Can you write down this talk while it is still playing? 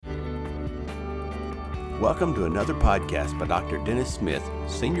Welcome to another podcast by Dr. Dennis Smith,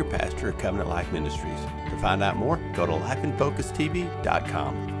 Senior Pastor of Covenant Life Ministries. To find out more, go to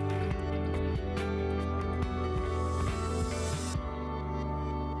lifeinfocustv.com.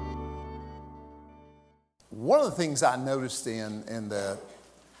 One of the things I noticed in the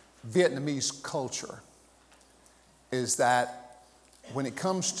Vietnamese culture is that when it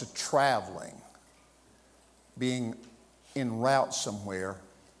comes to traveling, being en route somewhere,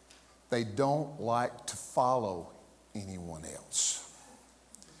 they don't like to follow anyone else.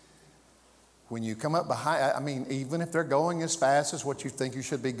 When you come up behind, even if they're going as fast as what you think you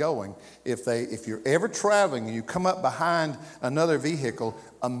should be going, if you're ever traveling and you come up behind another vehicle,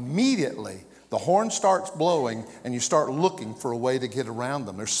 immediately the horn starts blowing and you start looking for a way to get around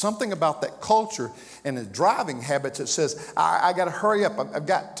them. There's something about that culture and the driving habits that says, I got to hurry up, I've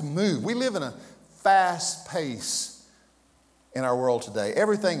got to move. We live in a fast pace in our world today.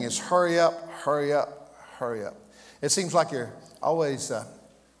 Everything is hurry up, hurry up, hurry up. It seems like you're always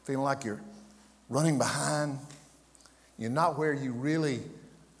feeling like you're running behind. You're not where you really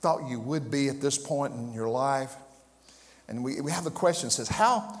thought you would be at this point in your life. And we have the question that says,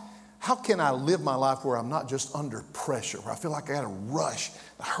 how can I live my life where I'm not just under pressure, where I feel like I got to rush,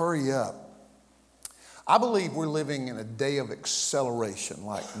 hurry up? I believe we're living in a day of acceleration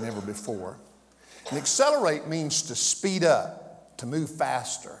like never before. And accelerate means to speed up, to move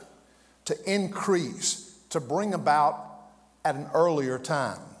faster, to increase, to bring about at an earlier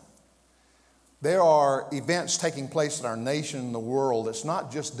time. There are events taking place in our nation and the world. It's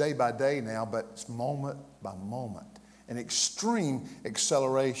not just day by day now, but it's moment by moment. An extreme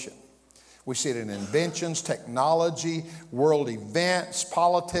acceleration. We see it in inventions, technology, world events,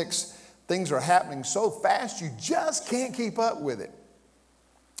 politics. Things are happening so fast you just can't keep up with it.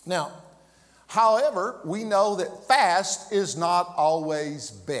 Now, however, we know that fast is not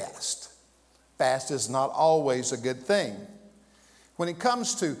always best. Fast is not always a good thing. When it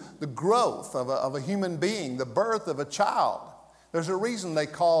comes to the growth of a human being, the birth of a child, there's a reason they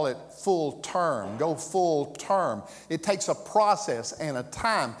call it full term, go full term. It takes a process and a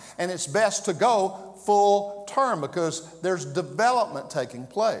time, and it's best to go full term because there's development taking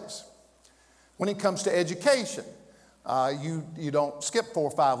place. When it comes to education, you don't skip 4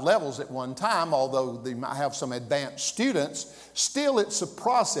 or 5 levels at one time, although they might have some advanced students. Still, it's a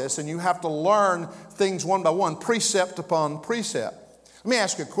process, and you have to learn things one by one, precept upon precept. Let me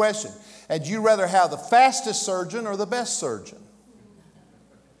ask you a question. Would you rather have the fastest surgeon or the best surgeon?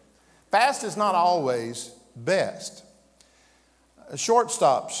 Fast is not always best.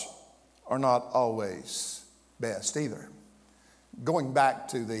 Shortstops are not always best either. Going back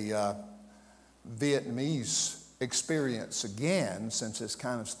to the Vietnamese experience again, since it's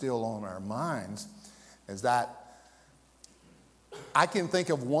kind of still on our minds, is that I can think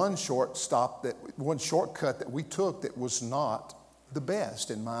of one shortcut that we took that was not the best,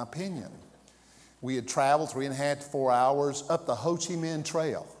 in my opinion. We had traveled 3.5 to 4 hours up the Ho Chi Minh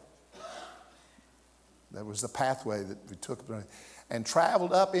Trail. That was the pathway that we took and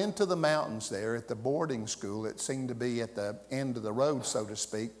traveled up into the mountains there at the boarding school. It seemed to be at the end of the road, so to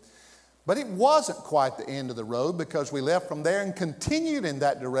speak. But it wasn't quite the end of the road because we left from there and continued in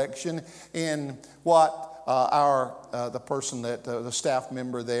that direction in what the staff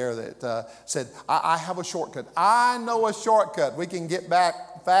member there that said, I have a shortcut. I know a shortcut. We can get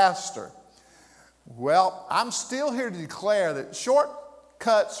back faster. Well, I'm still here to declare that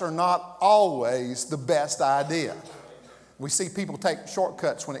shortcuts are not always the best idea. We see people take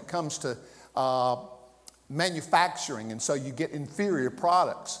shortcuts when it comes to manufacturing, and so you get inferior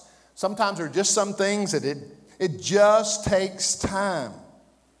products. Sometimes there are just some things that it just takes time.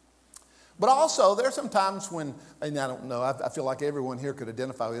 But also, there are some times when, and I don't know, I feel like everyone here could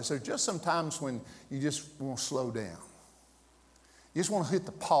identify with this, there's just some times when you just want to slow down. You just want to hit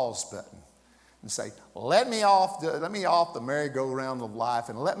the pause button and say, let me off the merry-go-round of life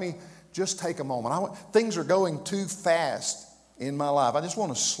and let me just take a moment. Things are going too fast in my life. I just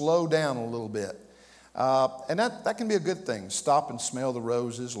want to slow down a little bit. And that can be a good thing. Stop and smell the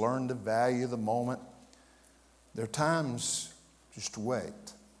roses, learn to value the moment. There are times just to wait.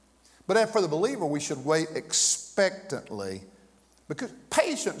 But for the believer, we should wait expectantly because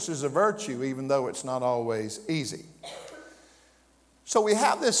patience is a virtue, even though it's not always easy. So we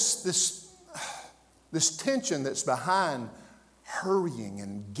have this tension that's behind hurrying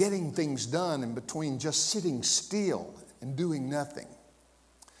and getting things done in between just sitting still and doing nothing.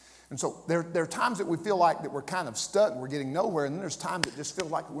 And so there are times that we feel like that we're kind of stuck and we're getting nowhere, and then there's times that just feel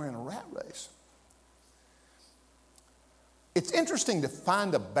like we're in a rat race. It's interesting to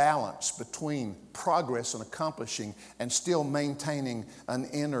find a balance between progress and accomplishing and still maintaining an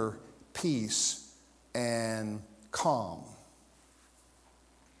inner peace and calm.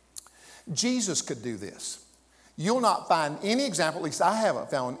 Jesus could do this. You'll not find any example, at least I haven't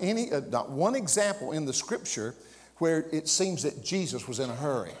found any, not one example in the Scripture where it seems that Jesus was in a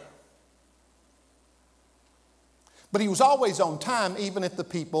hurry. But he was always on time, even if the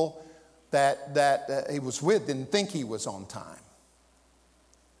people that he was with didn't think he was on time.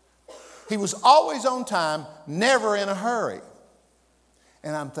 He was always on time, never in a hurry.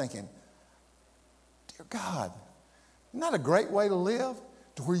 And I'm thinking, dear God, isn't that a great way to live?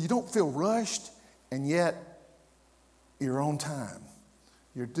 To where you don't feel rushed, and yet you're on time.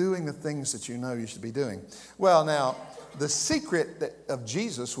 You're doing the things that you know you should be doing. Well, now, the secret of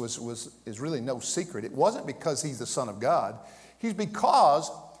Jesus is really no secret. It wasn't because he's the Son of God. He's because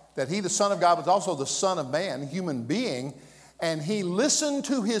that he, the Son of God, was also the Son of Man, human being, and he listened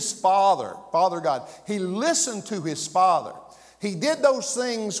to his Father, Father God. He listened to his Father. He did those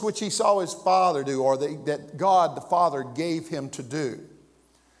things which he saw his Father do, or that God the Father gave him to do.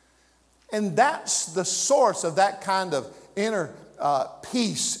 And that's the source of that kind of inner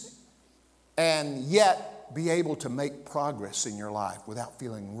peace, and yet be able to make progress in your life without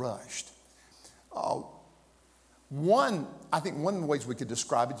feeling rushed. I think one of the ways we could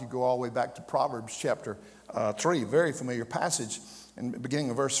describe it, you go all the way back to Proverbs chapter 3, very familiar passage, in the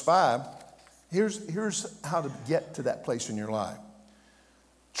beginning of verse 5. Here's how to get to that place in your life.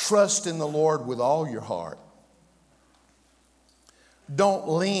 Trust in the Lord with all your heart. Don't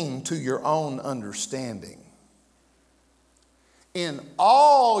lean to your own understanding. In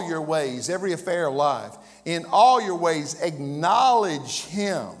all your ways, every affair of life, in all your ways, acknowledge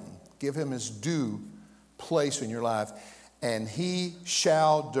him. Give him his due place in your life, and he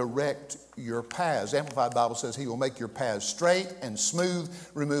shall direct your paths. Amplified Bible says he will make your paths straight and smooth,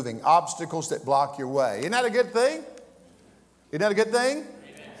 removing obstacles that block your way. Isn't that a good thing? Isn't that a good thing?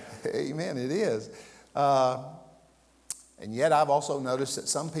 Amen. Amen, it is. And yet I've also noticed that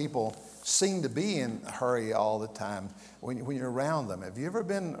some people seem to be in a hurry all the time when you're around them. Have you ever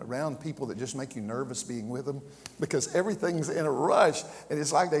been around people that just make you nervous being with them? Because everything's in a rush, and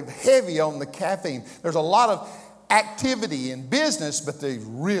it's like they're heavy on the caffeine. There's a lot of activity in business, but they're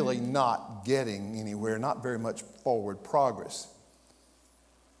really not getting anywhere, not very much forward progress.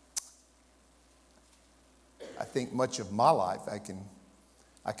 I think much of my life I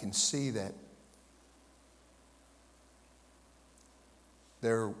can see that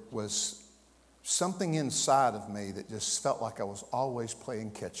there was something inside of me that just felt like I was always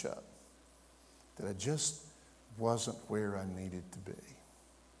playing catch up, that I just wasn't where I needed to be. And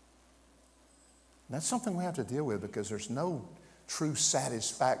that's something we have to deal with, because there's no true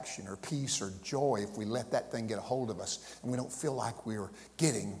satisfaction or peace or joy if we let that thing get a hold of us and we don't feel like we're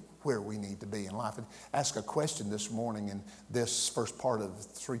getting where we need to be in life. And ask a question this morning in this first part of the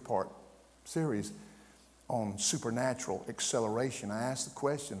three-part series on supernatural acceleration. I asked the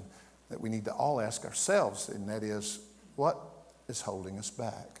question that we need to all ask ourselves, and that is, what is holding us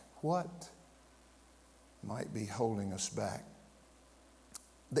back? What might be holding us back?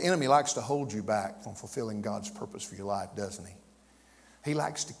 The enemy likes to hold you back from fulfilling God's purpose for your life, doesn't he? He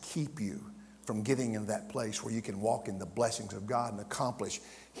likes to keep you from getting in that place where you can walk in the blessings of God and accomplish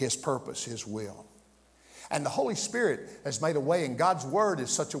his purpose, his will. And the Holy Spirit has made a way, and God's Word is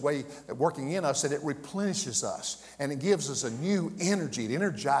such a way working in us that it replenishes us, and it gives us a new energy. It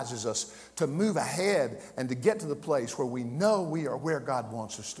energizes us to move ahead and to get to the place where we know we are where God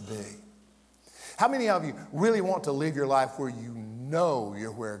wants us to be. How many of you really want to live your life where you know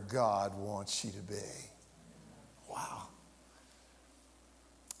you're where God wants you to be? Wow.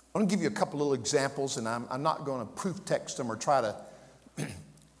 I'm going to give you a couple little examples, and I'm not going to proof text them or try to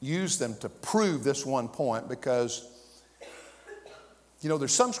use them to prove this one point, because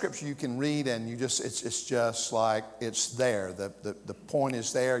there's some scripture you can read and it's just like it's there. The point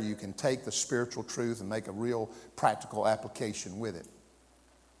is there. You can take the spiritual truth and make a real practical application with it.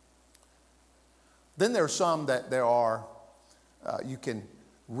 Then there are some that you can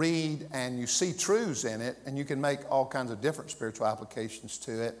read and you see truths in it, and you can make all kinds of different spiritual applications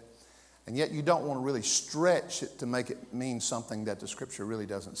to it. And yet you don't want to really stretch it to make it mean something that the Scripture really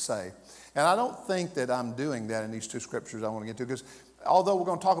doesn't say. And I don't think that I'm doing that in these two Scriptures I want to get to, because although we're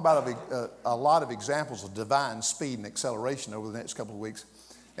going to talk about a lot of examples of divine speed and acceleration over the next couple of weeks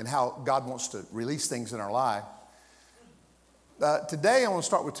and how God wants to release things in our life, today I want to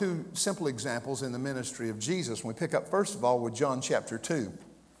start with two simple examples in the ministry of Jesus. And we pick up first of all with John chapter 2.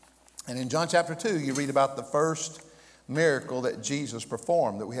 And in John chapter 2 you read about the first miracle that Jesus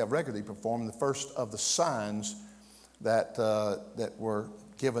performed, that we have regularly performed, the first of the signs that were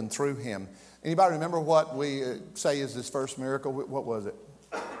given through him. Anybody remember what we say is this first miracle? What was it?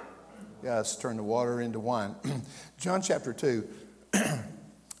 Yes, turn the water into wine. John chapter 2.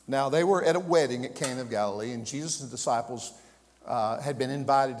 Now they were at a wedding at Cana of Galilee, and Jesus' disciples had been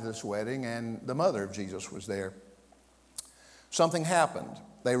invited to this wedding, and the mother of Jesus was there. Something happened.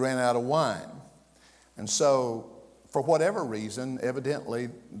 They ran out of wine. And so, for whatever reason, evidently,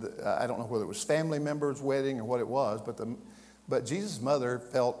 I don't know whether it was family members' wedding or what it was, but Jesus' mother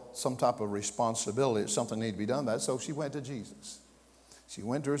felt some type of responsibility that something needed to be done about it, so she went to Jesus. She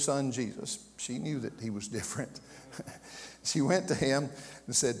went to her son Jesus. She knew that he was different. She went to him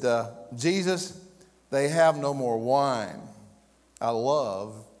and said, Jesus, they have no more wine. I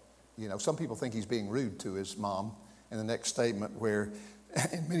love, some people think he's being rude to his mom in the next statement where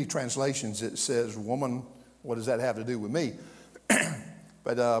in many translations it says, woman, what does that have to do with me?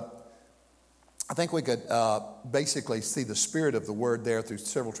 But I think we could basically see the spirit of the word there through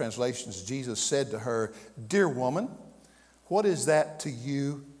several translations. Jesus said to her, dear woman, what is that to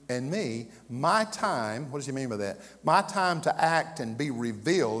you and me? My time, what does he mean by that? My time to act and be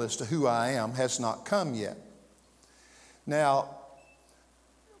revealed as to who I am has not come yet. Now,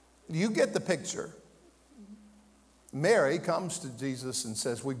 you get the picture. Mary comes to Jesus and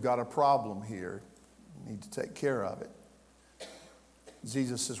says, we've got a problem here. We need to take care of it.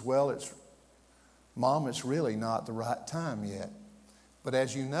 Jesus says, well, Mom, it's really not the right time yet. But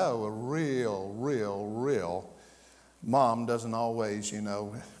as you know, a real mom doesn't always,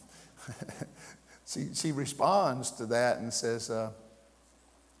 she responds to that and says,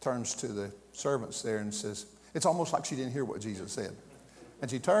 turns to the servants there and says, it's almost like she didn't hear what Jesus said. And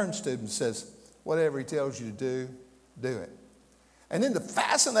she turns to him and says, whatever he tells you to do, do it. And then the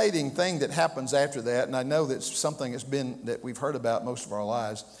fascinating thing that happens after that, and I know that's something that we've heard about most of our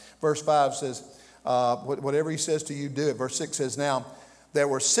lives. Verse 5 says, whatever he says to you, do it. Verse 6 says, now, there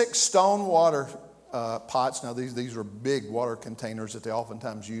were 6 stone water pots. Now, these are big water containers that they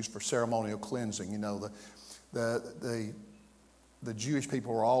oftentimes use for ceremonial cleansing. The Jewish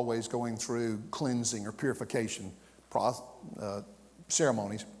people were always going through cleansing or purification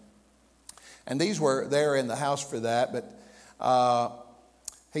ceremonies. And these were there in the house for that. But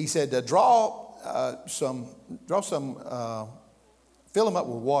he said, fill them up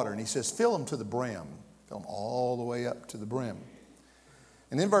with water. And he says, fill them to the brim. Fill them all the way up to the brim.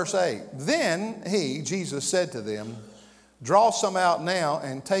 And in verse 8, then Jesus said to them, draw some out now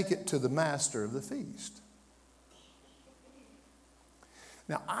and take it to the master of the feast.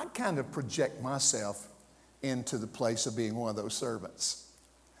 Now, I kind of project myself into the place of being one of those servants.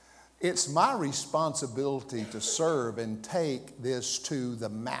 It's my responsibility to serve and take this to the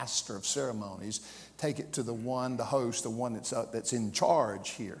master of ceremonies, take it to the host, the one that's in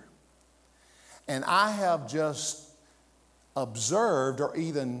charge here. And I have just observed or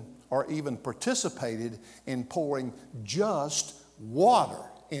even participated in pouring just water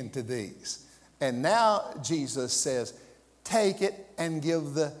into these. And now Jesus says, take it and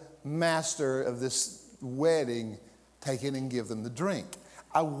give the master of this wedding, take it and give them the drink.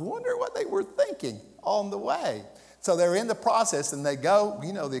 I wonder what they were thinking on the way. So they're in the process and they go,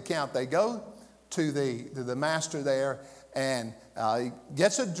 the account, they go to the master there and he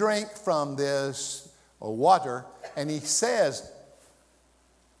gets a drink from this water and he says,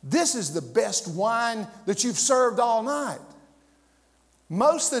 this is the best wine that you've served all night.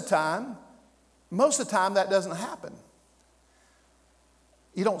 Most of the time that doesn't happen.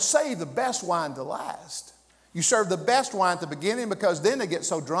 You don't save the best wine to last. You serve the best wine at the beginning because then they get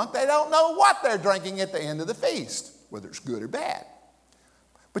so drunk they don't know what they're drinking at the end of the feast, whether it's good or bad.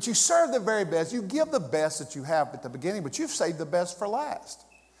 But you serve the very best. You give the best that you have at the beginning, but you've saved the best for last.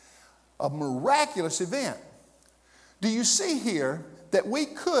 A miraculous event. Do you see here that we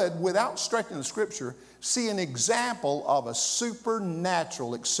could, without stretching the scripture, see an example of a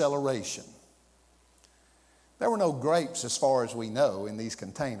supernatural acceleration? There were no grapes as far as we know in these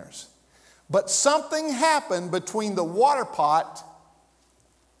containers. But something happened between the water pot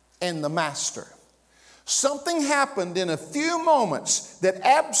and the master. Something happened in a few moments that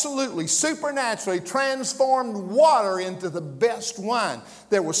absolutely supernaturally transformed water into the best wine.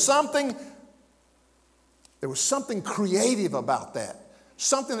 There was something creative about that.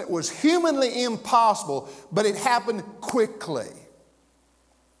 Something that was humanly impossible, but it happened quickly.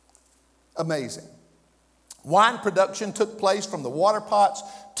 Amazing. Wine production took place from the water pots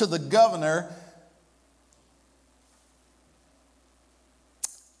to the governor.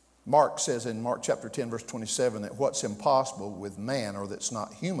 Mark says in Mark chapter 10, verse 27, that what's impossible with man, or that's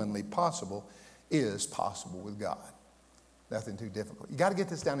not humanly possible, is possible with God. Nothing too difficult. You got to get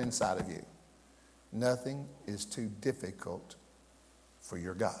this down inside of you. Nothing is too difficult for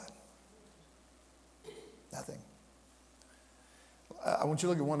your God. Nothing. I want you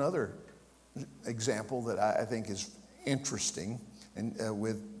to look at one other example that I think is interesting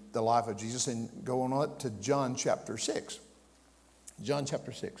with the life of Jesus, and going on to John chapter 6. John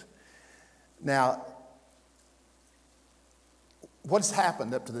chapter 6. Now, what's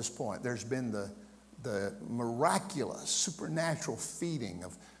happened up to this point? There's been the miraculous, supernatural feeding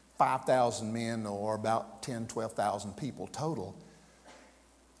of 5,000 men, or about 10, 12,000 people total,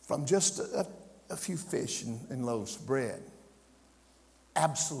 from just a few fish and loaves of bread.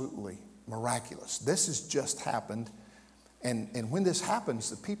 Absolutely miraculous. This has just happened. And when this happens,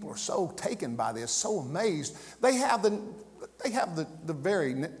 the people are so taken by this, so amazed. They have the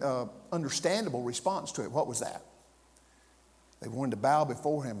very understandable response to it. What was that? They wanted to bow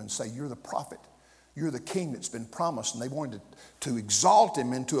before him and say, "You're the prophet. You're the king that's been promised." And they wanted to exalt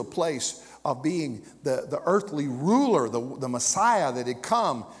him into a place of being the earthly ruler, the Messiah that had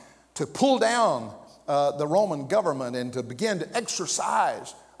come to pull down the Roman government and to begin to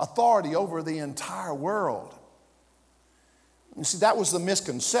exercise authority over the entire world. You see, that was the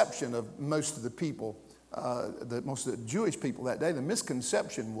misconception of most of the people, most of the Jewish people that day. The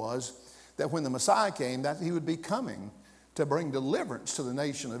misconception was that when the Messiah came, that he would be coming to bring deliverance to the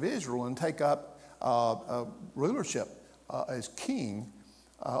nation of Israel and take up rulership as king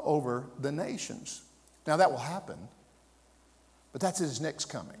over the nations. Now that will happen, but that's his next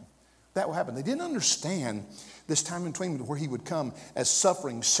coming. That will happen. They didn't understand this time in between where he would come as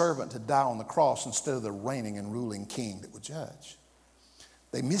suffering servant to die on the cross instead of the reigning and ruling king that would judge.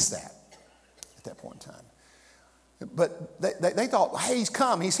 They missed that at that point in time. But they thought, hey, he's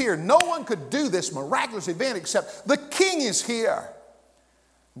come, he's here. No one could do this miraculous event except the king is here.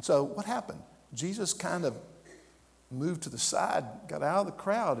 And so what happened? Jesus kind of moved to the side, got out of the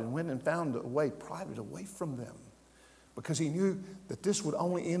crowd, and went and found a way private away from them, because he knew that this would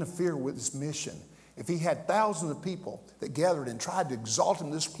only interfere with his mission. If he had thousands of people that gathered and tried to exalt him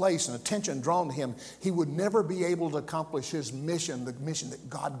in this place and attention drawn to him, he would never be able to accomplish his mission, the mission that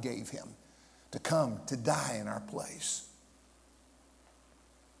God gave him, to come to die in our place.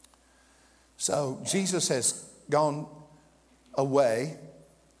 So Jesus has gone away.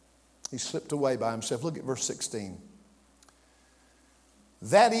 He slipped away by himself. Look at verse 16.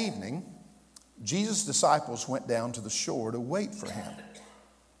 That evening, Jesus' disciples went down to the shore to wait for him.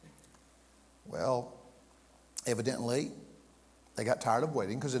 Well, evidently, they got tired of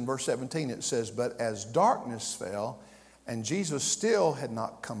waiting, because in verse 17 it says, "But as darkness fell and Jesus still had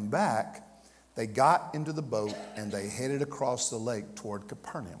not come back, they got into the boat and they headed across the lake toward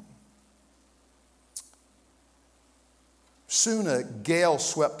Capernaum. Soon a gale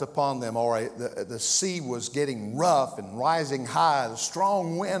swept upon them. All right, the sea was getting rough and rising high. The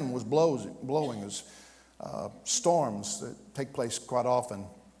strong wind was blowing as storms that take place quite often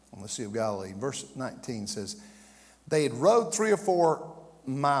on the Sea of Galilee. Verse 19 says, they had rowed 3 or 4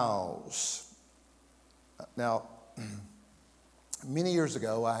 miles. Now, many years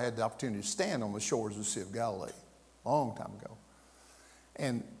ago, I had the opportunity to stand on the shores of the Sea of Galilee, a long time ago.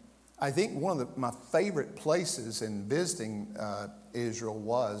 And I think one of my favorite places in visiting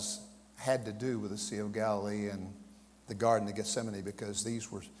Israel had to do with the Sea of Galilee and the Garden of Gethsemane, because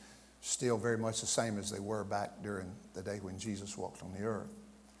these were still very much the same as they were back during the day when Jesus walked on the earth.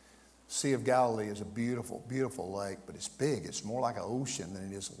 Sea of Galilee is a beautiful, beautiful lake, but it's big. It's more like an ocean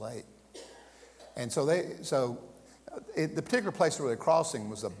than it is a lake. And so the particular place where they're crossing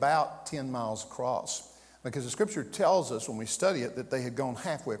was about 10 miles across, because the scripture tells us when we study it that they had gone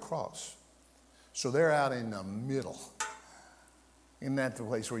halfway across. So they're out in the middle. Isn't that the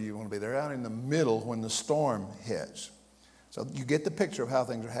place where you want to be? They're out in the middle when the storm hits. So you get the picture of how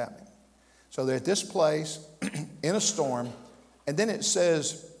things are happening. So they're at this place in a storm, and then it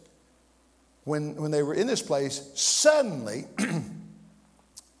says when they were in this place, suddenly,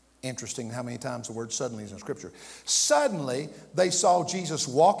 interesting how many times the word suddenly is in Scripture. Suddenly, they saw Jesus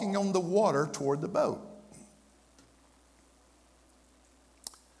walking on the water toward the boat.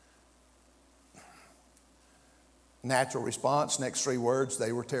 Natural response, next 3 words,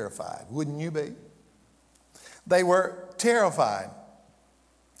 they were terrified. Wouldn't you be? They were terrified.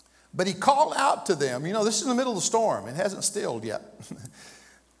 But he called out to them. You know, this is in the middle of the storm. It hasn't stilled yet.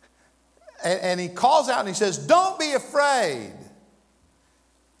 And he calls out and he says, "Don't be afraid.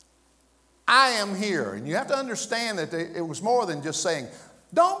 I am here." And you have to understand that it was more than just saying,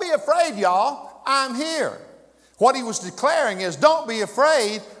 "Don't be afraid, y'all. I'm here." What he was declaring is, "Don't be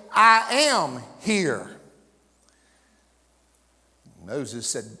afraid. I am here." Moses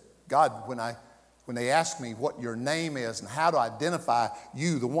said, "God, when they ask me what your name is and how to identify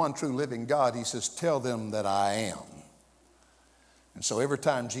you, the one true living God," he says, "Tell them that I am." And so every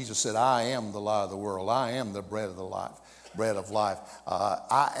time Jesus said, "I am the light of the world, I am the bread of the life," bread of life.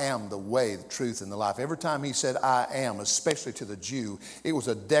 I am the way, the truth, and the life. Every time he said I am, especially to the Jew, it was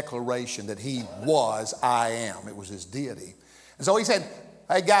a declaration that he was I am. It was his deity. And so he said,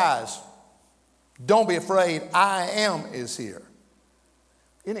 hey guys, don't be afraid. I am is here.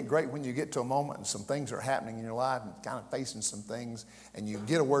 Isn't it great when you get to a moment and some things are happening in your life and kind of facing some things and you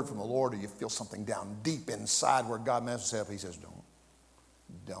get a word from the Lord or you feel something down deep inside where God messes up. He says,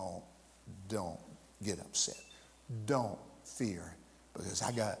 don't get upset. Don't fear because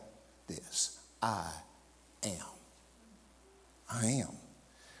I got this. I am. I am.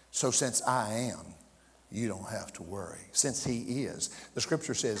 So since I am, you don't have to worry. Since he is, the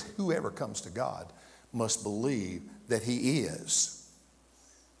scripture says whoever comes to God must believe that he is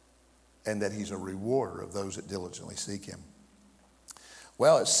and that he's a rewarder of those that diligently seek him.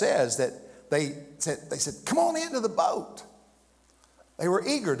 Well, it says that they said, come on into the boat. They were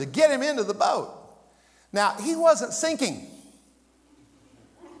eager to get him into the boat. Now, he wasn't sinking.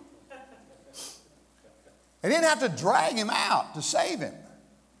 They didn't have to drag him out to save him.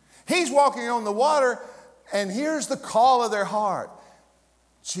 He's walking on the water, and here's the call of their heart.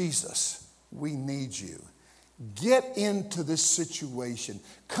 Jesus, we need you. Get into this situation.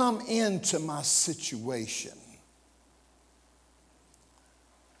 Come into my situation.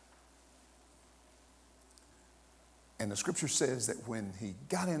 And the scripture says that when he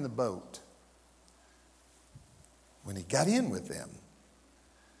got in the boat, when he got in with them,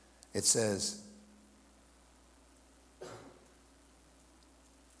 it says,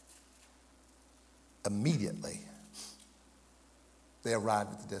 immediately they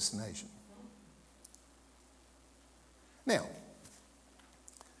arrived at the destination. Now,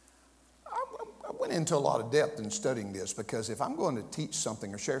 I went into a lot of depth in studying this because if I'm going to teach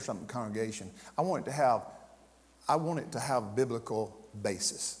something or share something in the congregation, I want it to have a biblical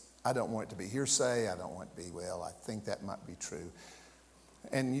basis. I don't want it to be hearsay. I don't want it to be, well, I think that might be true.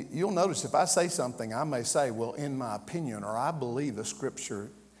 And you'll notice if I say something, I may say, well, in my opinion, or I believe the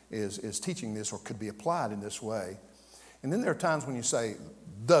scripture is teaching this or could be applied in this way. And then there are times when you say,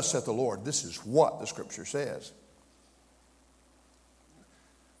 thus saith the Lord, this is what the scripture says.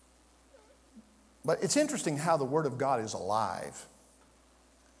 But it's interesting how the Word of God is alive.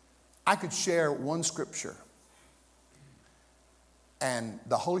 I could share one scripture, and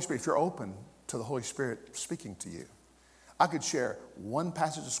the Holy Spirit, if you're open to the Holy Spirit speaking to you, I could share one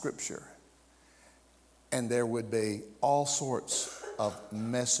passage of scripture, and there would be all sorts of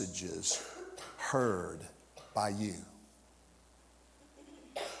messages heard by you.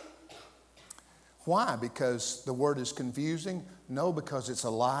 Why? Because the Word is confusing? No, because it's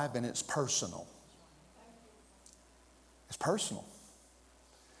alive and it's personal. It's personal.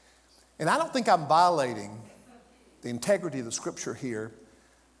 And I don't think I'm violating the integrity of the scripture here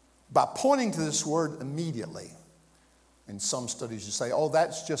by pointing to this word immediately. In some studies you say, oh,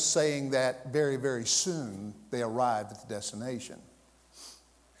 that's just saying that very, very soon they arrived at the destination.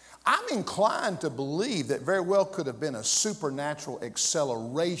 I'm inclined to believe that very well could have been a supernatural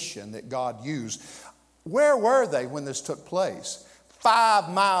acceleration that God used. Where were they when this took place? 5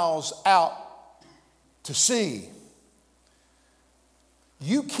 miles out to sea.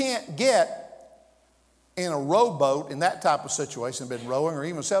 You can't get in a rowboat in that type of situation, been rowing or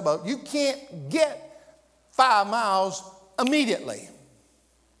even a sailboat, you can't get 5 miles immediately.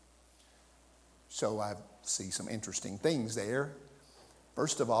 So I see some interesting things there.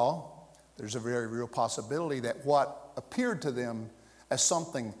 First of all, there's a very real possibility that what appeared to them as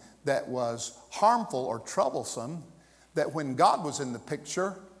something that was harmful or troublesome, that when God was in the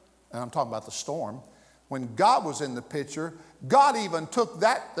picture, and I'm talking about the storm, when God was in the picture, God even took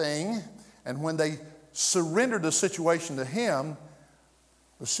that thing, and when they surrendered the situation to him,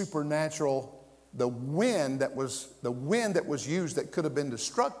 the supernatural, the wind that was used that could have been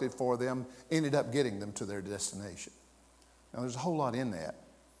destructive for them ended up getting them to their destination. Now there's a whole lot in that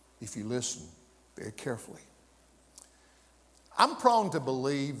if you listen very carefully. I'm prone to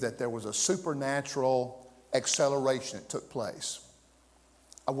believe that there was a supernatural acceleration that took place.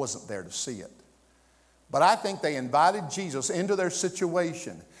 I wasn't there to see it. But I think they invited Jesus into their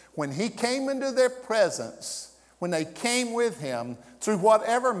situation. When he came into their presence, when they came with him, through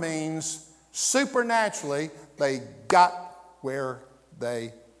whatever means, supernaturally, they got where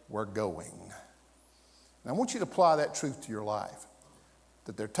they were going. And I want you to apply that truth to your life.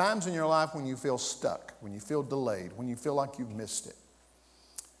 That there are times in your life when you feel stuck, when you feel delayed, when you feel like you've missed it.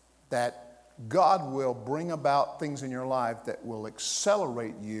 That God will bring about things in your life that will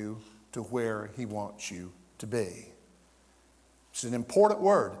accelerate you to where he wants you to be. It's an important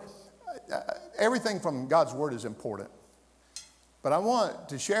word. Everything from God's word is important. But I want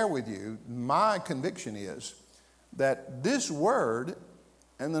to share with you, my conviction is that this word,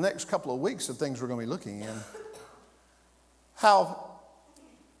 in the next couple of weeks of things we're going to be looking in, how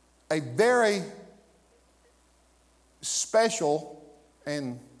a very special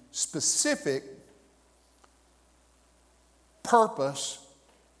and specific purpose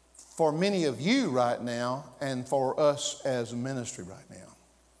for many of you right now and for us as a ministry right now.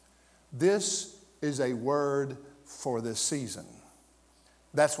 This is a word for this season.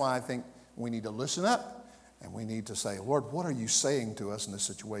 That's why I think we need to listen up and we need to say, Lord, what are you saying to us in this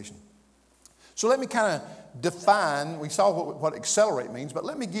situation? So let me kind of define, we saw what accelerate means, but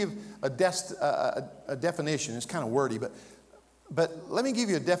let me give a definition. It's kind of wordy, but let me give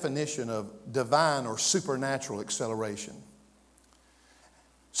you a definition of divine or supernatural acceleration.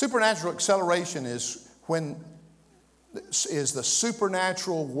 Supernatural acceleration is the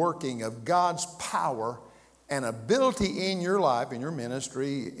supernatural working of God's power and ability in your life, in your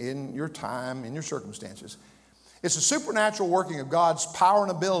ministry, in your time, in your circumstances. It's a supernatural working of God's power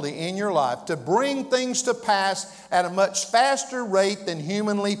and ability in your life to bring things to pass at a much faster rate than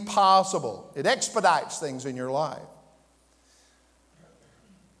humanly possible. It expedites things in your life.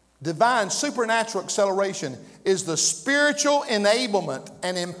 Divine supernatural acceleration is the spiritual enablement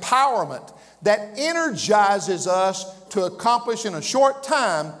and empowerment that energizes us to accomplish in a short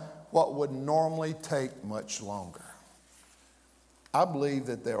time what would normally take much longer. I believe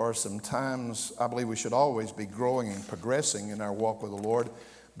that there are some times, I believe we should always be growing and progressing in our walk with the Lord,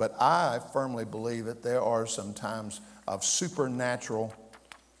 but I firmly believe that there are some times of supernatural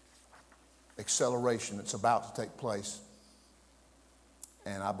acceleration that's about to take place.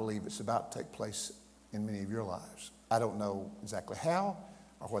 And I believe it's about to take place in many of your lives. I don't know exactly how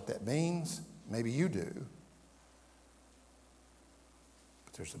or what that means. Maybe you do.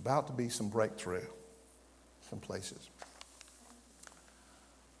 But there's about to be some breakthrough, some places.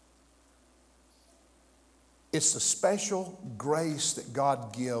 It's the special grace that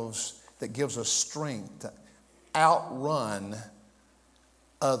God gives that gives us strength to outrun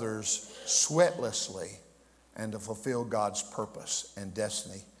others sweatlessly and to fulfill God's purpose and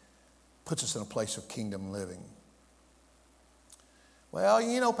destiny. Puts us in a place of kingdom living. Well,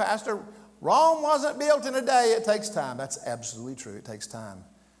 you know, Pastor, Rome wasn't built in a day. It takes time. That's absolutely true. It takes time.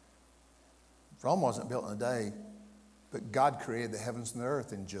 Rome wasn't built in a day, but God created the heavens and the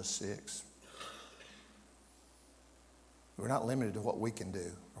earth in just 6. We're not limited to what we can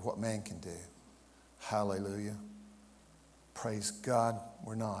do or what man can do. Hallelujah. Praise God,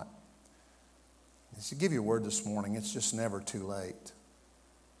 we're not. To give you a word this morning, it's just never too late.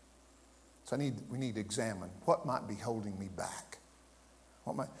 So we need to examine what might be holding me back.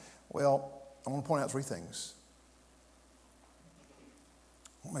 Well, I want to point out 3 things.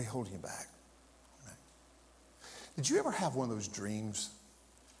 What may be holding you back? Did you ever have one of those dreams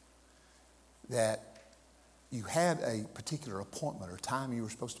that you had a particular appointment or time you were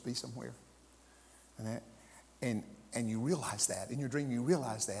supposed to be somewhere? And you realize that. In your dream, you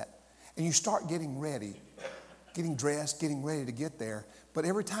realize that. And you start getting ready, getting dressed, getting ready to get there. But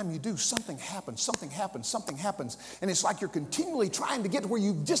every time you do, something happens. And it's like you're continually trying to get to where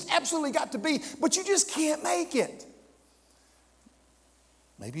you just absolutely got to be, but you just can't make it.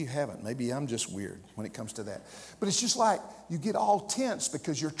 Maybe you haven't. Maybe I'm just weird when it comes to that. But it's just like you get all tense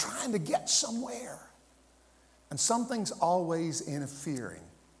because you're trying to get somewhere. And something's always interfering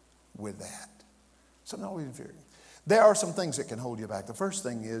with that. Something always interfering. There are some things that can hold you back. The first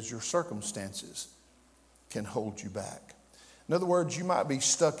thing is your circumstances can hold you back. In other words, you might be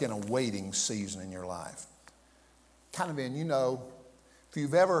stuck in a waiting season in your life. Kind of in, you know, if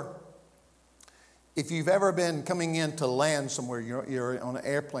you've ever been coming in to land somewhere, you're on an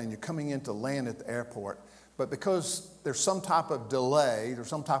airplane, you're coming in to land at the airport, but because there's some type of delay or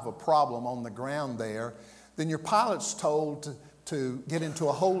some type of problem on the ground there, then your pilot's told to get into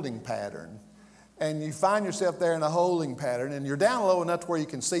a holding pattern. And you find yourself there in a holding pattern, and you're down low enough to where you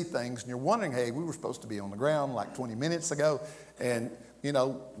can see things, and you're wondering, hey, we were supposed to be on the ground like 20 minutes ago, and, you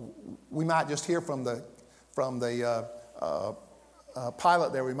know, we might just hear from the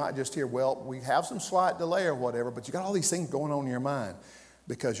pilot there, we might just hear, well, we have some slight delay or whatever, but you got all these things going on in your mind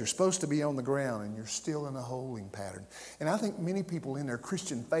because you're supposed to be on the ground and you're still in a holding pattern. And I think many people in their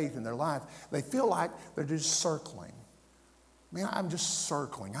Christian faith in their life, they feel like they're just circling. Man, I'm just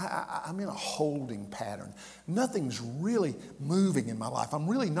circling. I'm in a holding pattern. Nothing's really moving in my life. I'm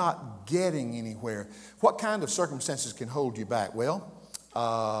really not getting anywhere. What kind of circumstances can hold you back? Well,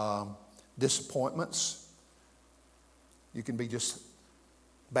 disappointments. You can be just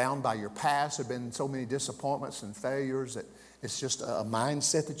bound by your past. There have been so many disappointments and failures that it's just a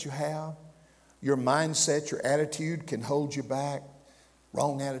mindset that you have. Your mindset, your attitude can hold you back.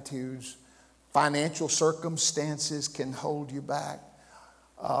 Wrong attitudes. Financial circumstances can hold you back.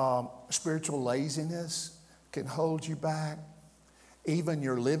 Spiritual laziness can hold you back. Even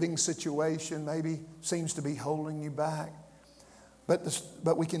your living situation maybe seems to be holding you back.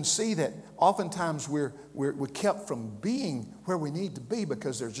 But we can see that oftentimes we're kept from being where we need to be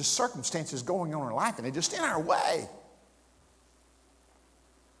because there's just circumstances going on in our life and they're just in our way.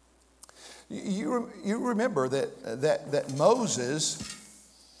 You remember that Moses,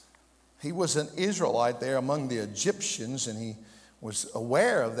 he was an Israelite there among the Egyptians, and he was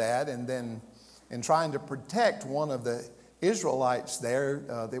aware of that, and then in trying to protect one of the Israelites there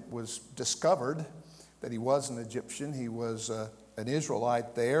that was discovered that he was an Egyptian. He was an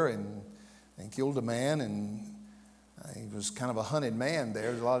Israelite there and killed a man, and he was kind of a hunted man there.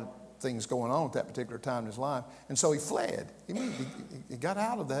 There's a lot of things going on at that particular time in his life. And so he fled. He got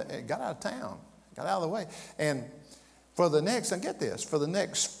out of town, got out of the way. And for the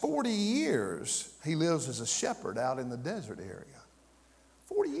next 40 years, he lives as a shepherd out in the desert area.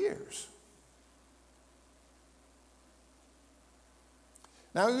 40 years.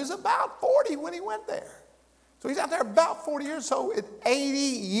 Now, he was about 40 when he went there. So he's out there about 40 years, so at 80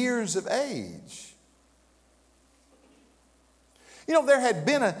 years of age. You know, there had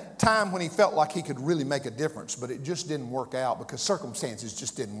been a time when he felt like he could really make a difference, but it just didn't work out because circumstances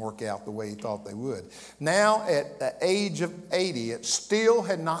just didn't work out the way he thought they would. Now, at the age of 80, it still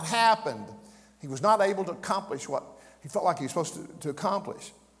had not happened. He was not able to accomplish what he felt like he was supposed to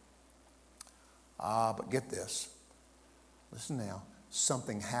accomplish. But get this. Listen now.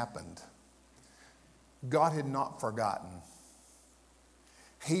 Something happened. God had not forgotten.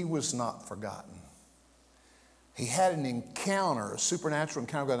 He was not forgotten. He had an encounter, a supernatural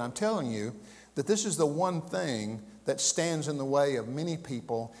encounter with God. And I'm telling you that this is the one thing that stands in the way of many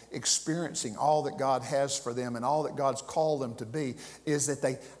people experiencing all that God has for them and all that God's called them to be, is that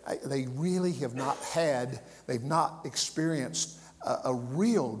they really have not they've not experienced a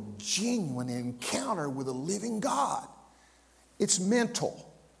real, genuine encounter with a living God. It's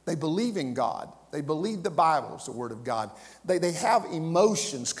mental. They believe in God. They believe the Bible is the Word of God. They have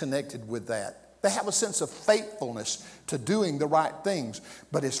emotions connected with that. They have a sense of faithfulness to doing the right things.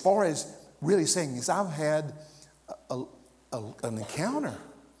 But as far as really saying is, I've had an encounter.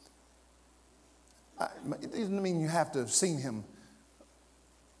 It doesn't mean you have to have seen him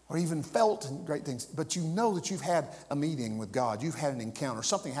or even felt great things, but you know that you've had a meeting with God. You've had an encounter.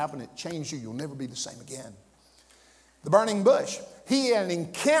 Something happened that changed you. You'll never be the same again. The burning bush. He had an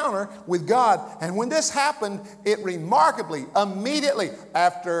encounter with God. And when this happened, it remarkably, immediately,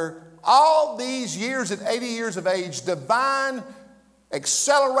 after all these years at 80 years of age, divine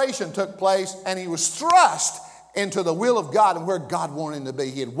acceleration took place, and he was thrust into the will of God and where God wanted him to be.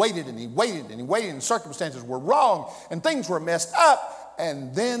 He had waited and he waited and he waited, and circumstances were wrong and things were messed up.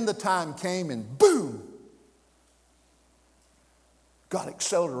 And then the time came and boom, God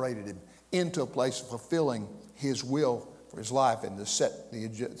accelerated him into a place of fulfilling his will for his life and to set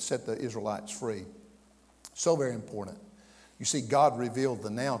the Israelites free. So very important. You see, God revealed the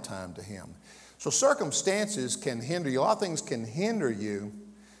now time to him. So circumstances can hinder you. A lot of things can hinder you,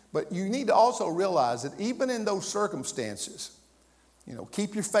 but you need to also realize that even in those circumstances,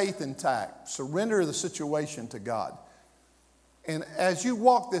 keep your faith intact. Surrender the situation to God. And as you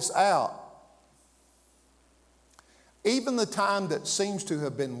walk this out, even the time that seems to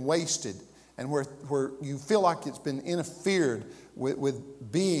have been wasted and where you feel like it's been interfered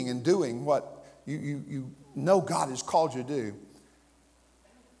with being and doing what you know God has called you to do,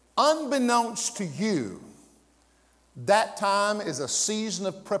 unbeknownst to you, that time is a season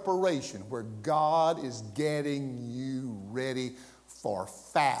of preparation where God is getting you ready for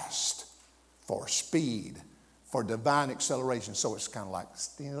fast, for speed, for divine acceleration. So it's kind of like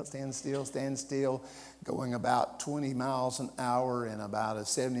stand still, going about 20 miles an hour in about a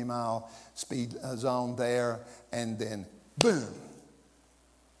 70-mile speed zone there, and then boom,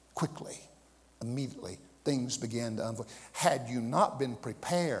 quickly, immediately, things began to unfold. Had you not been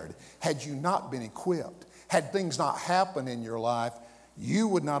prepared, had you not been equipped, had things not happened in your life, you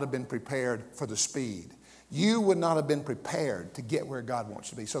would not have been prepared for the speed. You would not have been prepared to get where God wants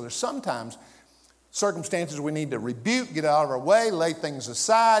you to be. So there's sometimes circumstances we need to rebuke, get out of our way, lay things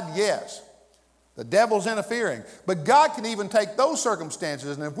aside. Yes, the devil's interfering. But God can even take those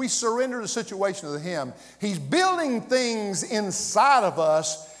circumstances, and if we surrender the situation to him, he's building things inside of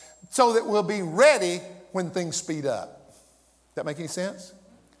us so that we'll be ready when things speed up. Does that make any sense?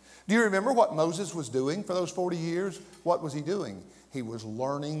 Do you remember what Moses was doing for those 40 years? What was he doing? He was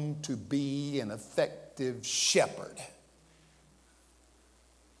learning to be an effective shepherd.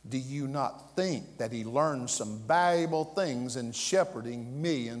 Do you not think that he learned some valuable things in shepherding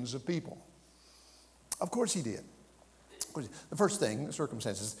millions of people? Of course he did. The first thing, the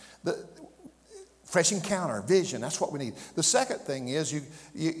circumstances, the fresh encounter, vision, that's what we need. The second thing is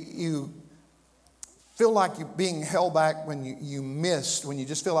you feel like you're being held back when you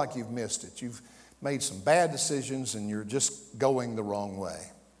just feel like you've missed it. You've made some bad decisions and you're just going the wrong way.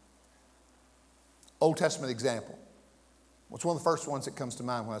 Old Testament example. What's one of the first ones that comes to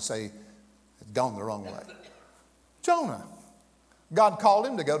mind when I say it's gone the wrong way? Jonah. God called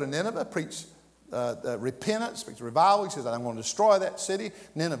him to go to Nineveh, preach repentance, preach revival. He says, I'm going to destroy that city.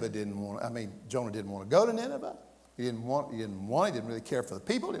 Jonah didn't want to go to Nineveh. He didn't really care for the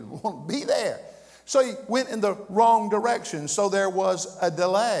people, didn't want to be there. So he went in the wrong direction. So there was a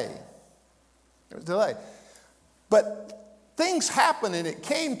delay. There was a delay. But things happened and it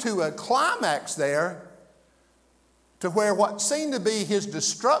came to a climax there to where what seemed to be his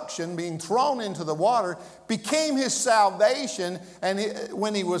destruction, being thrown into the water, became his salvation. And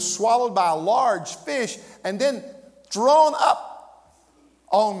when he was swallowed by a large fish and then thrown up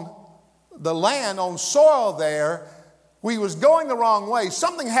on the land, on soil there, he was going the wrong way.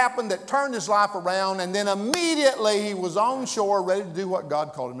 Something happened that turned his life around, and then immediately he was on shore ready to do what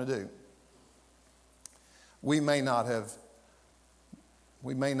God called him to do. We may not have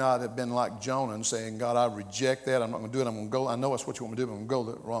been like Jonah and saying, God, I reject that. I'm not going to do it. I'm going to go. I know it's what you want me to do, but I'm going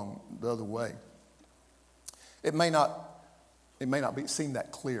to go the other way. It may not seem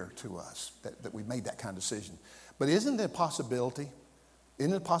that clear to us that we made that kind of decision. But isn't it a possibility?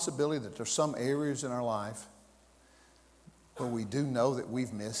 Isn't it a possibility that there's some areas in our life where we do know that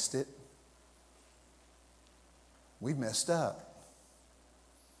we've missed it? We've messed up.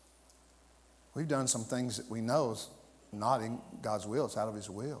 We've done some things that we know is not in God's will. It's out of His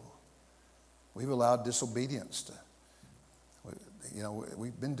will. We've allowed disobedience to,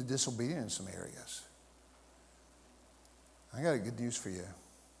 we've been disobedient in some areas. I got good news for you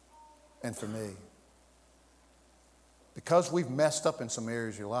and for me. Because we've messed up in some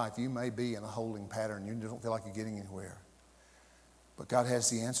areas of your life, you may be in a holding pattern. You don't feel like you're getting anywhere. But God has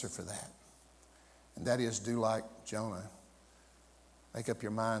the answer for that. And that is, do like Jonah. Make up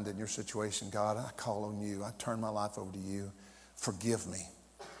your mind in your situation. God, I call on you. I turn my life over to you. Forgive me.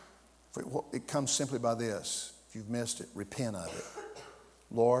 It comes simply by this. If you've missed it, repent of it.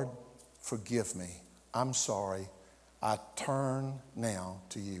 Lord, forgive me. I'm sorry. I turn now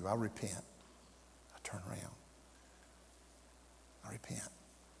to you. I repent. I turn around. I repent.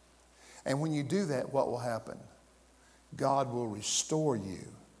 And when you do that, what will happen? God will restore you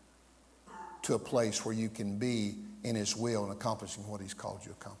to a place where you can be in His will and accomplishing what He's called you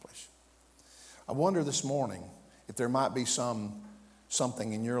to accomplish. I wonder this morning if there might be something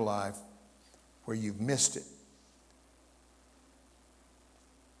in your life where you've missed it.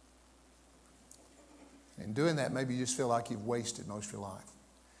 In doing that, maybe you just feel like you've wasted most of your life.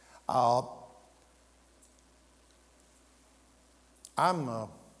 I'm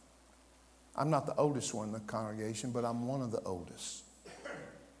not the oldest one in the congregation, but I'm one of the oldest.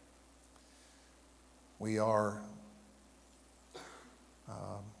 We are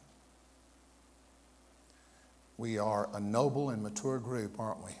a noble and mature group,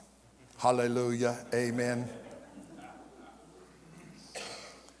 aren't we? Hallelujah. Amen.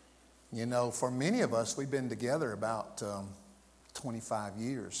 For many of us, we've been together about 25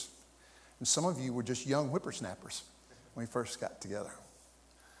 years. And some of you were just young whippersnappers when we first got together.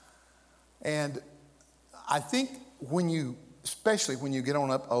 And I think especially when you get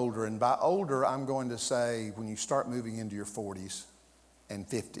on up older, and by older, I'm going to say when you start moving into your 40s and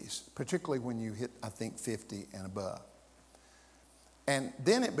 50s, particularly when you hit, I think, 50 and above. And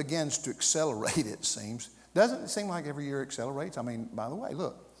then it begins to accelerate, it seems. Doesn't it seem like every year accelerates? I mean, by the way,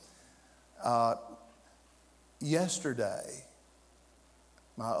 look. Yesterday,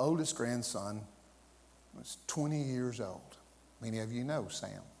 my oldest grandson was 20 years old. Many of you know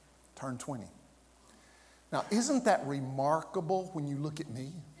Sam, turned 20. Now, isn't that remarkable when you look at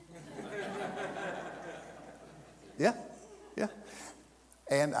me? Yeah.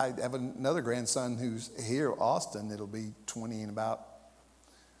 And I have another grandson who's here, Austin. It'll be 20 in about,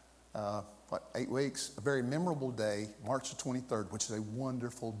 8 weeks. A very memorable day, March the 23rd, which is a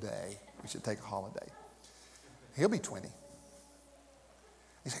wonderful day. We should take a holiday. He'll be 20.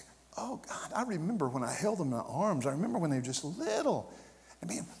 He said, oh, God, I remember when I held them in my arms. I remember when they were just little. I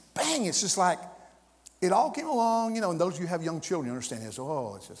mean, bang, it's just like, it all came along, and those of you who have young children, you understand this.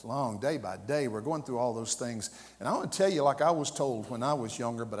 Oh, it's just long, day by day. We're going through all those things. And I want to tell you, like I was told when I was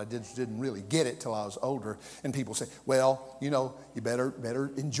younger, but I didn't really get it till I was older. And people say, well, you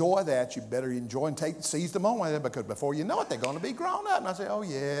better enjoy that. You better enjoy and seize the moment, because before you know it, they're going to be grown up. And I say, oh,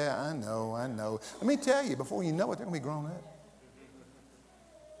 yeah, I know. Let me tell you, before you know it, they're going to be grown up.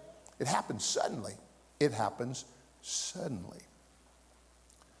 It happens suddenly. It happens suddenly.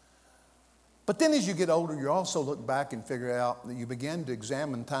 But then as you get older, you also look back and figure out that you begin to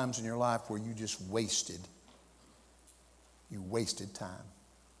examine times in your life where you just wasted. You wasted time.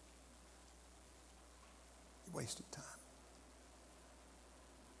 You wasted time.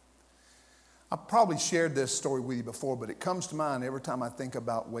 I've probably shared this story with you before, but it comes to mind every time I think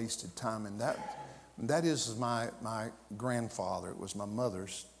about wasted time. And that is my grandfather. It was my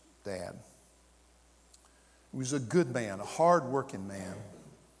mother's dad. He was a good man, a hard-working man.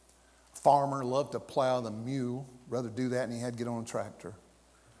 Farmer, loved to plow the mule. Rather do that than he had to get on a tractor.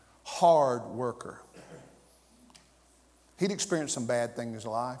 Hard worker. He'd experienced some bad things in his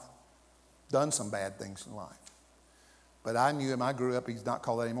life. Done some bad things in life. But I knew him. I grew up, he's not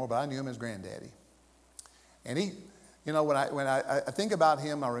called that anymore, but I knew him as Granddaddy. And he, you know, when I think about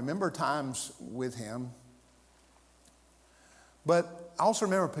him, I remember times with him. But I also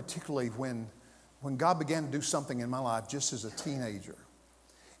remember particularly when God began to do something in my life just as a teenager.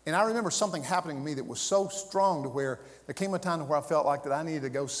 And I remember something happening to me that was so strong to where there came a time where I felt like that I needed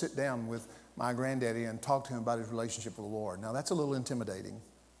to go sit down with my granddaddy and talk to him about his relationship with the Lord. Now, that's a little intimidating.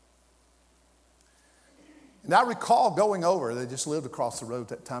 And I recall going over, they just lived across the road at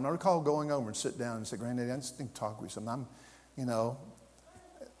that time. I recall going over and sit down and say, Granddaddy, I just need to talk with you something. And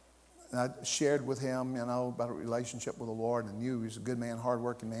I shared with him, about a relationship with the Lord and knew he was a good man,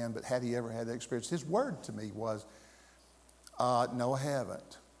 hardworking man, but had he ever had that experience? His word to me was, no,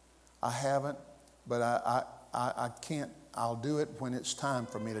 I haven't, but I can't. I'll do it when it's time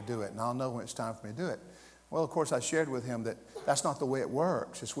for me to do it, and I'll know when it's time for me to do it. Well, of course, I shared with him that that's not the way it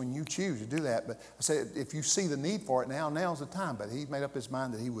works. It's when you choose to do that. But I said, if you see the need for it now's the time. But he made up his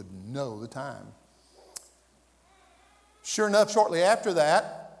mind that he would know the time. Sure enough, shortly after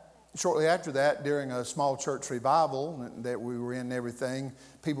that, during a small church revival that we were in and everything,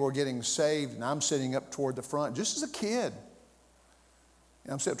 people were getting saved, and I'm sitting up toward the front just as a kid.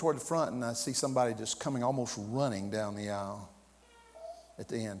 And I'm sitting toward the front, and I see somebody just coming, almost running down the aisle at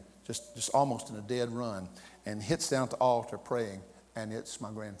the end. Just almost in a dead run, and hits down at the altar praying, and it's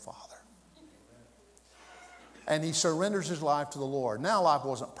my grandfather. And he surrenders his life to the Lord. Now, life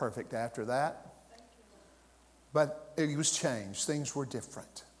wasn't perfect after that, but he was changed. Things were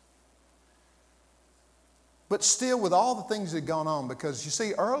different. But still, with all the things that had gone on, because you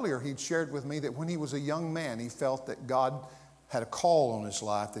see, earlier he'd shared with me that when he was a young man, he felt that God had a call on his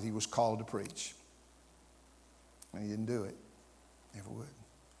life that he was called to preach. And he didn't do it. Never would.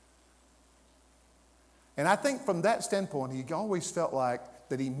 And I think from that standpoint, he always felt like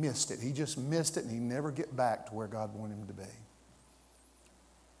that he missed it. He just missed it, and he'd never get back to where God wanted him to be.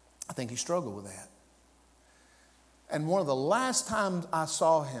 I think he struggled with that. And one of the last times I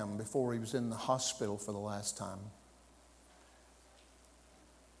saw him before he was in the hospital for the last time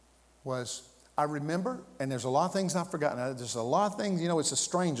was, I remember, and there's a lot of things I've forgotten. There's a lot of things, it's a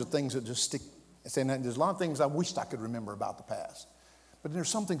strange of things that just stick. There's a lot of things I wished I could remember about the past. But there's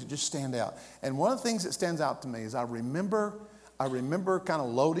some things that just stand out. And one of the things that stands out to me is I remember kind of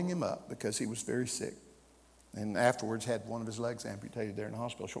loading him up because he was very sick. And afterwards had one of his legs amputated there in the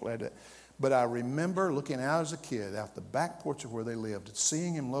hospital shortly after that. But I remember looking out as a kid out the back porch of where they lived and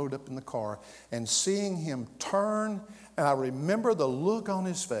seeing him load up in the car and seeing him turn. And I remember the look on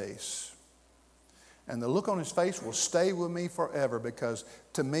his face. And the look on his face will stay with me forever because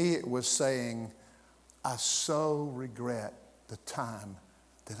to me it was saying, I so regret the time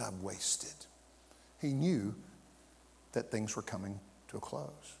that I've wasted. He knew that things were coming to a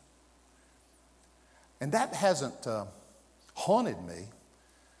close. And that hasn't haunted me,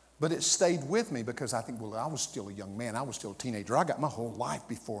 but it stayed with me because I think, well, I was still a young man. I was still a teenager. I got my whole life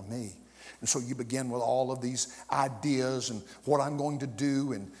before me. And so you begin with all of these ideas and what I'm going to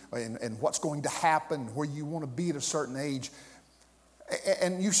do and what's going to happen, where you want to be at a certain age.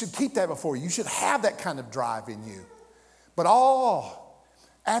 And you should keep that before you. You should have that kind of drive in you. But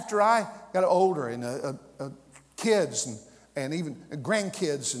after I got older and kids and even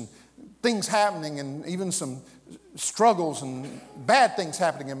grandkids and things happening and even some struggles and bad things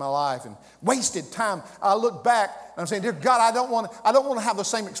happening in my life and wasted time, I look back and I'm saying, dear God, I don't want to have the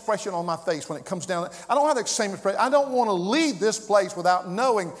same expression on my face when it comes down. I don't have the same expression. I don't want to leave this place without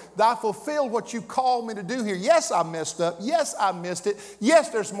knowing that I fulfilled what you called me to do here. Yes, I messed up. Yes, I missed it. Yes,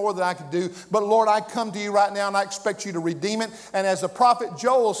 there's more that I could do. But Lord, I come to you right now and I expect you to redeem it. And as the prophet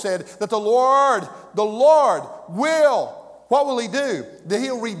Joel said, that the Lord will, what will he do? That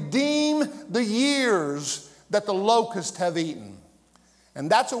he'll redeem the years that the locusts have eaten. And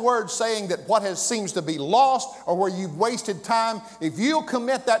that's a word saying that what seems to be lost or where you've wasted time, if you'll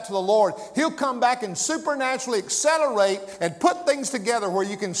commit that to the Lord, He'll come back and supernaturally accelerate and put things together where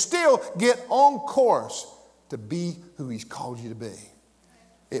you can still get on course to be who He's called you to be.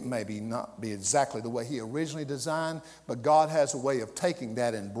 It may not be exactly the way He originally designed, but God has a way of taking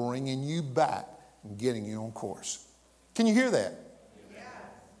that and bringing you back and getting you on course. Can you hear that? Yeah.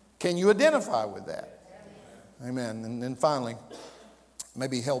 Can you identify with that? Yeah. Amen. And then finally,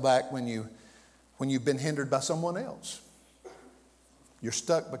 maybe held back when you've been hindered by someone else. You're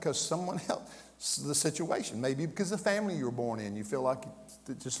stuck because someone else, the situation. Maybe because the family you were born in, you feel like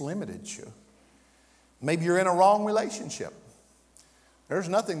it just limited you. Maybe you're in a wrong relationship. There's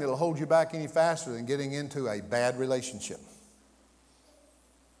nothing that'll hold you back any faster than getting into a bad relationship.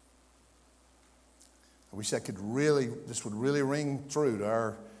 I wish this would really ring true to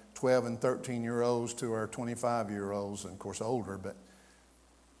our 12 and 13-year-olds, to our 25-year-olds, and of course older, but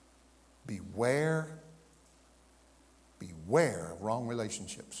beware of wrong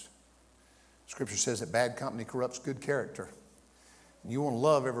relationships. Scripture says that bad company corrupts good character. You want to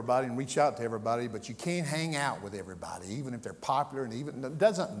love everybody and reach out to everybody, but you can't hang out with everybody, even if they're popular, and even it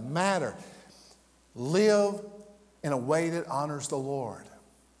doesn't matter. Live in a way that honors the Lord.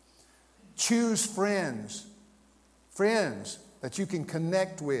 Choose friends that you can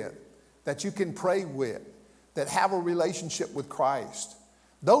connect with, that you can pray with, that have a relationship with Christ.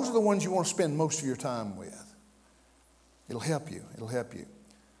 Those are the ones you want to spend most of your time with. It'll help you.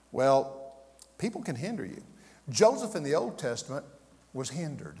 Well, people can hinder you. Joseph in the Old Testament was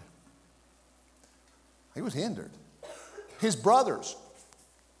hindered. He was hindered. His brothers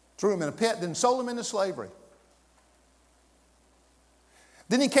threw him in a pit, then sold him into slavery.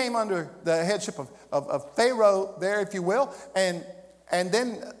 Then he came under the headship of Pharaoh there, if you will, and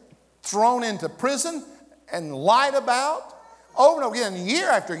then thrown into prison and lied about. Over and over again, year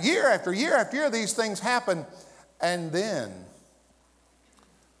after year after year after year, these things happen. And then,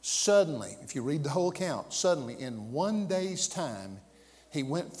 suddenly, if you read the whole account, suddenly in one day's time, he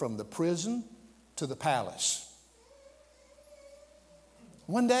went from the prison to the palace.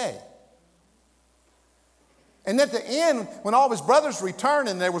 One day. And at the end, when all of his brothers returned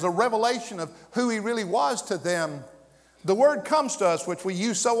and there was a revelation of who he really was to them, the word comes to us, which we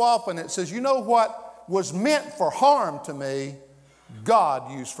use so often. It says, you know what was meant for harm to me,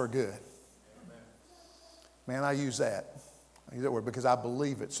 God used for good. Man, I use that. I use that word because I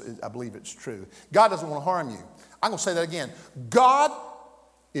believe it's true. God doesn't want to harm you. I'm going to say that again. God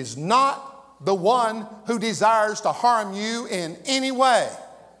is not the one who desires to harm you in any way.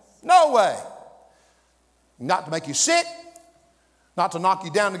 No way. Not to make you sick, not to knock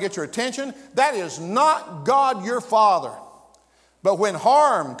you down to get your attention. That is not God your Father. But when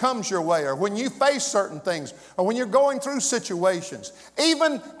harm comes your way, or when you face certain things, or when you're going through situations,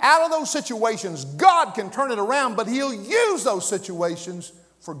 even out of those situations, God can turn it around, but He'll use those situations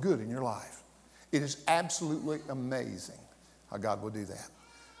for good in your life. It is absolutely amazing how God will do that.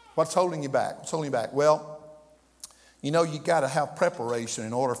 What's holding you back? What's holding you back? Well, you know, you got to have preparation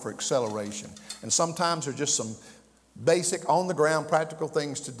in order for acceleration. And sometimes there's just some basic, on-the-ground, practical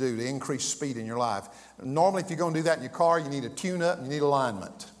things to do to increase speed in your life. Normally, if you're going to do that in your car, you need a tune-up and you need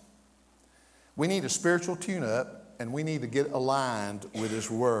alignment. We need a spiritual tune-up, and we need to get aligned with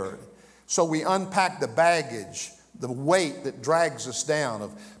His Word. So we unpack the baggage, the weight that drags us down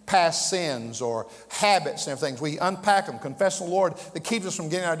of past sins or habits and everything. We unpack them, confess the Lord that keeps us from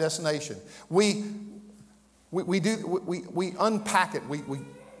getting our destination. We unpack it.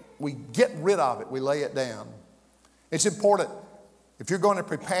 We get rid of it. We lay it down. It's important. If you're going to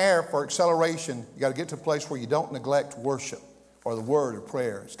prepare for acceleration, you got to get to a place where you don't neglect worship or the word or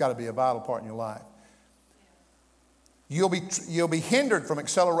prayer. It's got to be a vital part in your life. You'll be hindered from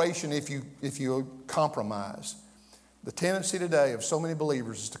acceleration if you compromise. The tendency today of so many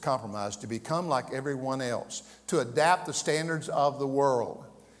believers is to compromise, to become like everyone else, to adapt the standards of the world,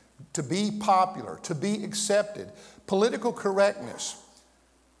 to be popular, to be accepted. Political correctness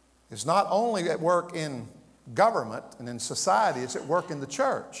is not only at work in government and in society, it's at work in the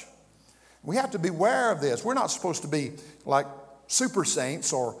church. We have to be aware of this. We're not supposed to be like super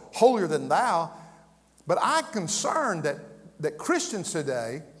saints or holier than thou, but I'm concerned that Christians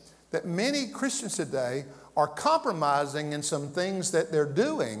today, that many Christians today are compromising in some things that they're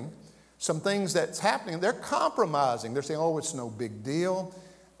doing, some things that's happening. They're compromising. They're saying, oh, it's no big deal.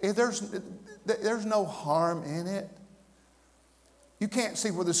 There's no harm in it. You can't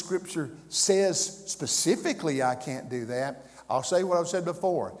see where the Scripture says specifically I can't do that. I'll say what I've said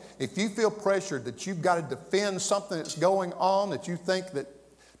before. If you feel pressured that you've got to defend something that's going on, that you think that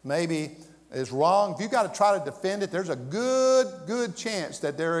maybe is wrong, if you've got to try to defend it, there's a good chance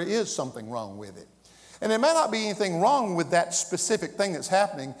that there is something wrong with it. And there may not be anything wrong with that specific thing that's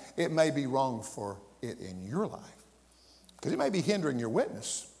happening. It may be wrong for it in your life. Because it may be hindering your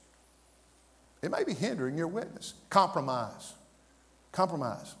witness. It may be hindering your witness. Compromise.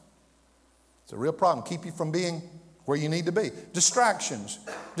 Compromise. It's a real problem. Keep you from being where you need to be. Distractions.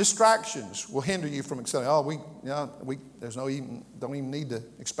 Distractions will hinder you from excelling. Don't even need to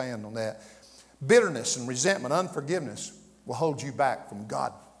expand on that. Bitterness and resentment, unforgiveness will hold you back from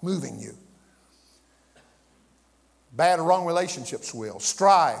God moving you. Bad or wrong relationships will.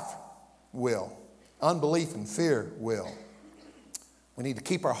 Strife will. Unbelief and fear will. We need to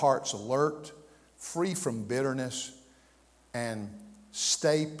keep our hearts alert, free from bitterness, and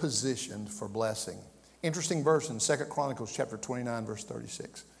stay positioned for blessing. Interesting verse in 2 Chronicles chapter 29, verse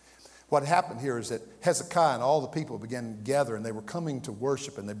 36. What happened here is that Hezekiah and all the people began to gather, and they were coming to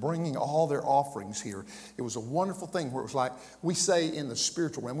worship, and they're bringing all their offerings here. It was a wonderful thing where it was like we say in the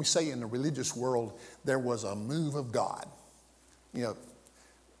spiritual realm, we say in the religious world, there was a move of God. You know,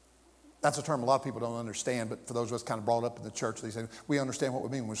 that's a term a lot of people don't understand, but for those of us kind of brought up in the church, they say, we understand what we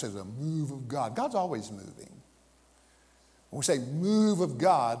mean when we say a move of God. God's always moving. When we say move of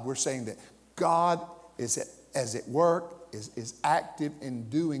God, we're saying that God is at work, is active in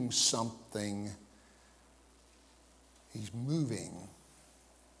doing something. He's moving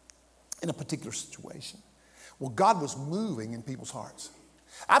in a particular situation. Well, God was moving in people's hearts.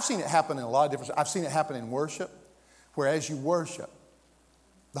 I've seen it happen in a lot of different. I've seen it happen in worship, where as you worship,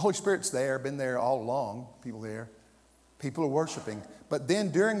 the Holy Spirit's there, been there all along, people are worshiping. But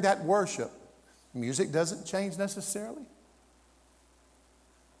then during that worship, music doesn't change necessarily.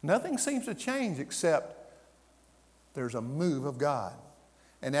 Nothing seems to change except there's a move of God.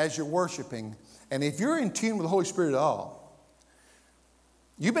 And as you're worshiping, and if you're in tune with the Holy Spirit at all,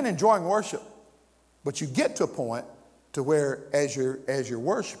 you've been enjoying worship, but you get to a point to where as you're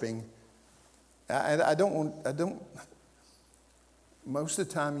worshiping, most of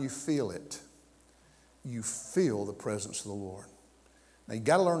the time you feel it. You feel the presence of the Lord. Now you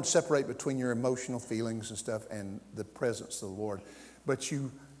got to learn to separate between your emotional feelings and stuff and the presence of the Lord. But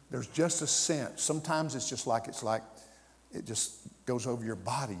there's just a sense. Sometimes it's like it just goes over your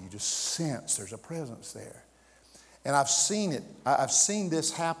body. You just sense there's a presence there. And I've seen it. I've seen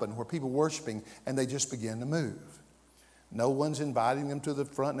this happen where people worshiping and they just begin to move. No one's inviting them to the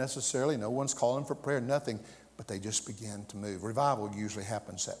front necessarily. No one's calling for prayer, nothing. But they just begin to move. Revival usually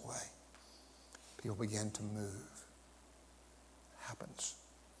happens that way. People begin to move. Happens.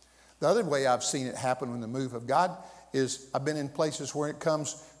 The other way I've seen it happen when the move of God is I've been in places where it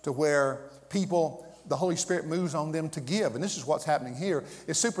comes to where people, the Holy Spirit moves on them to give. And this is what's happening here.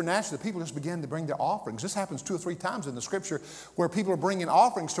 It's supernatural. The people just begin to bring their offerings. This happens 2 or 3 times in the Scripture where people are bringing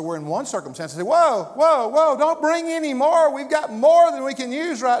offerings to where in one circumstance they say, whoa, don't bring any more. We've got more than we can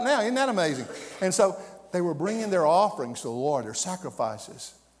use right now. Isn't that amazing? And so they were bringing their offerings to the Lord, their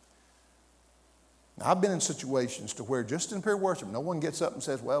sacrifices. Now, I've been in situations to where just in prayer worship, no one gets up and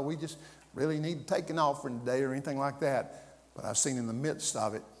says, well, we just really need to take an offering today or anything like that. But I've seen in the midst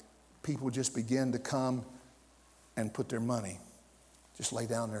of it, people just begin to come and put their money, just lay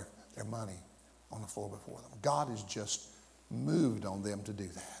down their money on the floor before them. God has just moved on them to do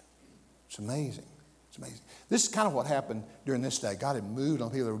that. It's amazing. It's amazing. This is kind of what happened during this day. God had moved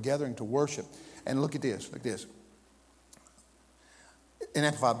on people that were gathering to worship. And look at this. In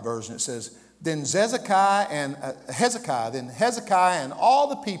Amplified Version, it says, Then Hezekiah and all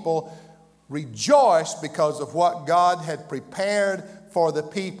the people rejoiced because of what God had prepared for the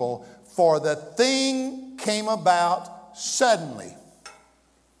people, for the thing came about suddenly.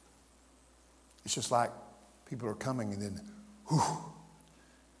 It's just like people are coming and then,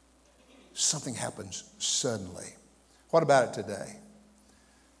 something happens suddenly. What about it today?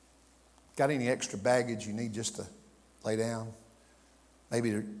 Got any extra baggage you need just to lay down?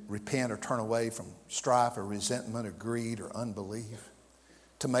 Maybe to repent or turn away from strife or resentment or greed or unbelief?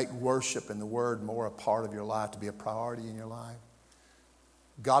 To make worship and the Word more a part of your life, to be a priority in your life?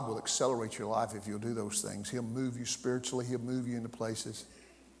 God will accelerate your life if you'll do those things. He'll move you spiritually. He'll move you into places.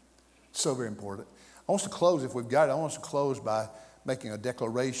 So very important. I want us to close, if we've got it, I want us to close by making a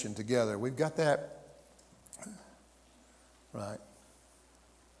declaration together. We've got that. Right.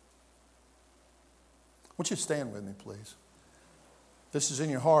 I want you to stand with me, please. If this is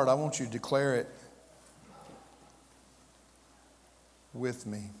in your heart, I want you to declare it with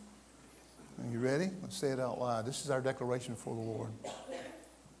me. Are you ready? Let's say it out loud. This is our declaration for the Lord.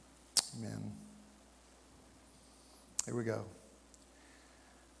 Amen. Here we go.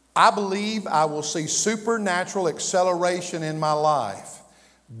 I believe I will see supernatural acceleration in my life.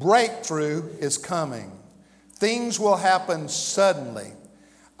 Breakthrough is coming. Things will happen suddenly.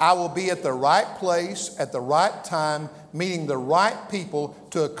 I will be at the right place at the right time, meeting the right people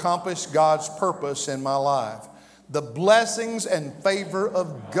to accomplish God's purpose in my life. The blessings and favor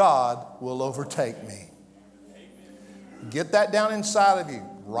of God will overtake me. Get that down inside of you.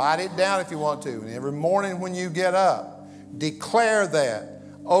 Write it down if you want to. And every morning when you get up, declare that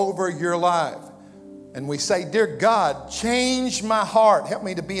over your life. And we say, dear God, change my heart. Help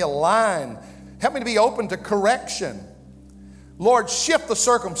me to be aligned. Help me to be open to correction. Lord, shift the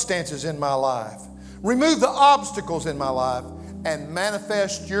circumstances in my life. Remove the obstacles in my life and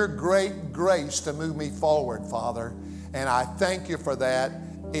manifest your great grace to move me forward, Father. And I thank you for that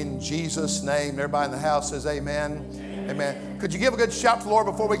in Jesus' name. Everybody in the house says amen. Amen. Could you give a good shout to the Lord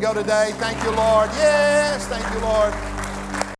before we go today? Thank you, Lord. Yes, thank you, Lord.